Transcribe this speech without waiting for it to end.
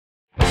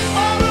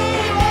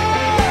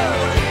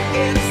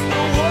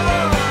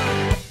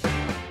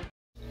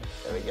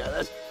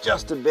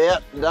just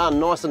about done,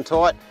 nice and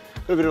tight.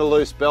 A bit of a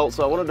loose belt,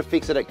 so I wanted to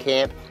fix it at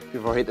camp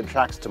before I hit the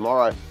tracks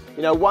tomorrow.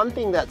 You know, one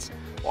thing that's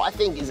I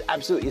think is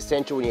absolutely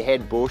essential when you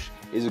head bush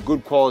is a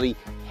good quality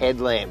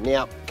headlamp.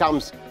 Now, it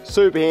comes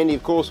super handy,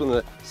 of course, when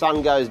the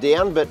sun goes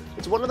down, but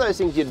it's one of those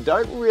things you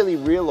don't really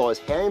realise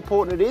how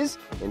important it is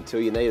until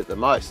you need it the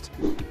most.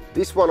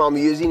 This one I'm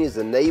using is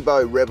the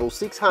NEBO Rebel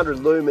 600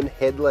 lumen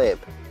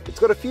headlamp. It's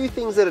got a few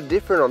things that are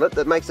different on it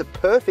that makes it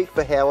perfect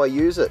for how I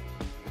use it.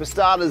 For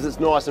starters, it's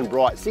nice and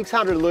bright.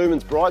 600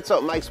 lumens bright, so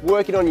it makes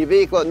working on your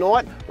vehicle at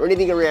night or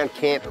anything around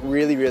camp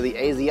really, really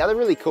easy. The other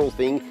really cool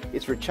thing,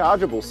 it's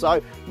rechargeable,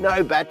 so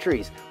no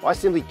batteries. I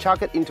simply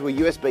chuck it into a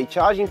USB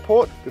charging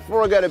port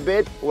before I go to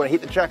bed or when I hit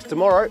the tracks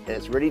tomorrow, and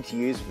it's ready to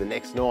use for the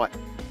next night.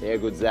 How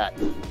good's that?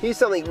 Here's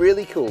something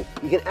really cool.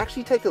 You can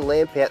actually take the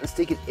lamp out and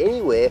stick it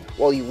anywhere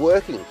while you're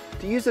working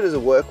to use it as a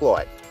work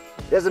light.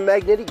 It has a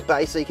magnetic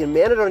base, so you can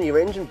mount it on your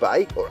engine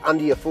bay or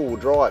under your four-wheel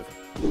drive.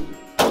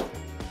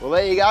 Well,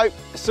 there you go,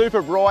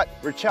 super bright,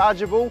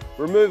 rechargeable,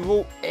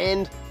 removable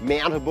and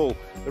mountable.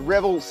 The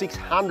Rebel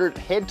 600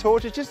 head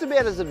torch is just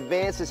about as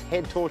advanced as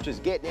head torches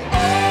get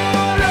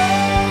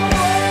now.